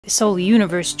This whole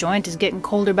universe joint is getting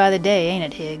colder by the day, ain't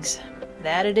it, Higgs?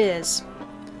 That it is.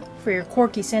 For your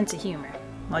quirky sense of humor.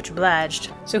 Much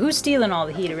obliged. So who's stealing all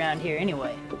the heat around here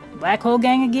anyway? Black Hole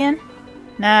Gang again?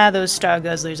 Nah, those Star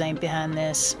Guzzlers ain't behind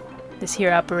this. This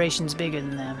here operation's bigger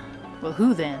than them. Well,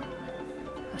 who then?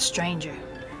 A stranger.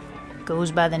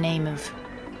 Goes by the name of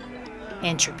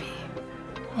Entropy.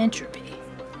 Entropy.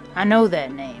 I know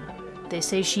that name. They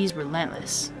say she's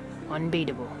relentless.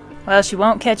 Unbeatable. Well, she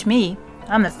won't catch me.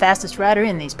 I'm the fastest rider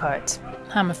in these parts.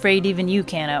 I'm afraid even you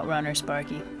can't outrun her,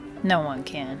 Sparky. No one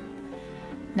can.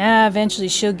 Now, eventually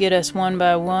she'll get us one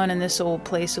by one, and this old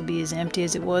place will be as empty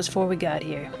as it was before we got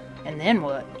here. And then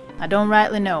what? I don't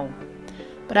rightly know.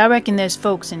 But I reckon there's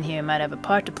folks in here might have a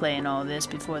part to play in all this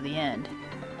before the end.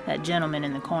 That gentleman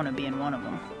in the corner being one of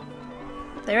them.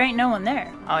 There ain't no one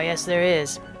there. Oh yes, there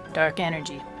is. Dark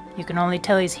Energy. You can only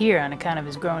tell he's here on account of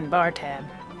his growing bar tab.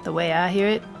 The way I hear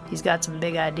it, he's got some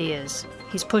big ideas.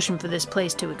 He's pushing for this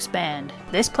place to expand.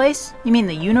 This place? You mean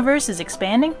the universe is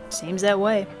expanding? Seems that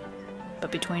way.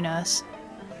 But between us,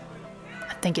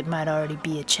 I think it might already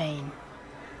be a chain.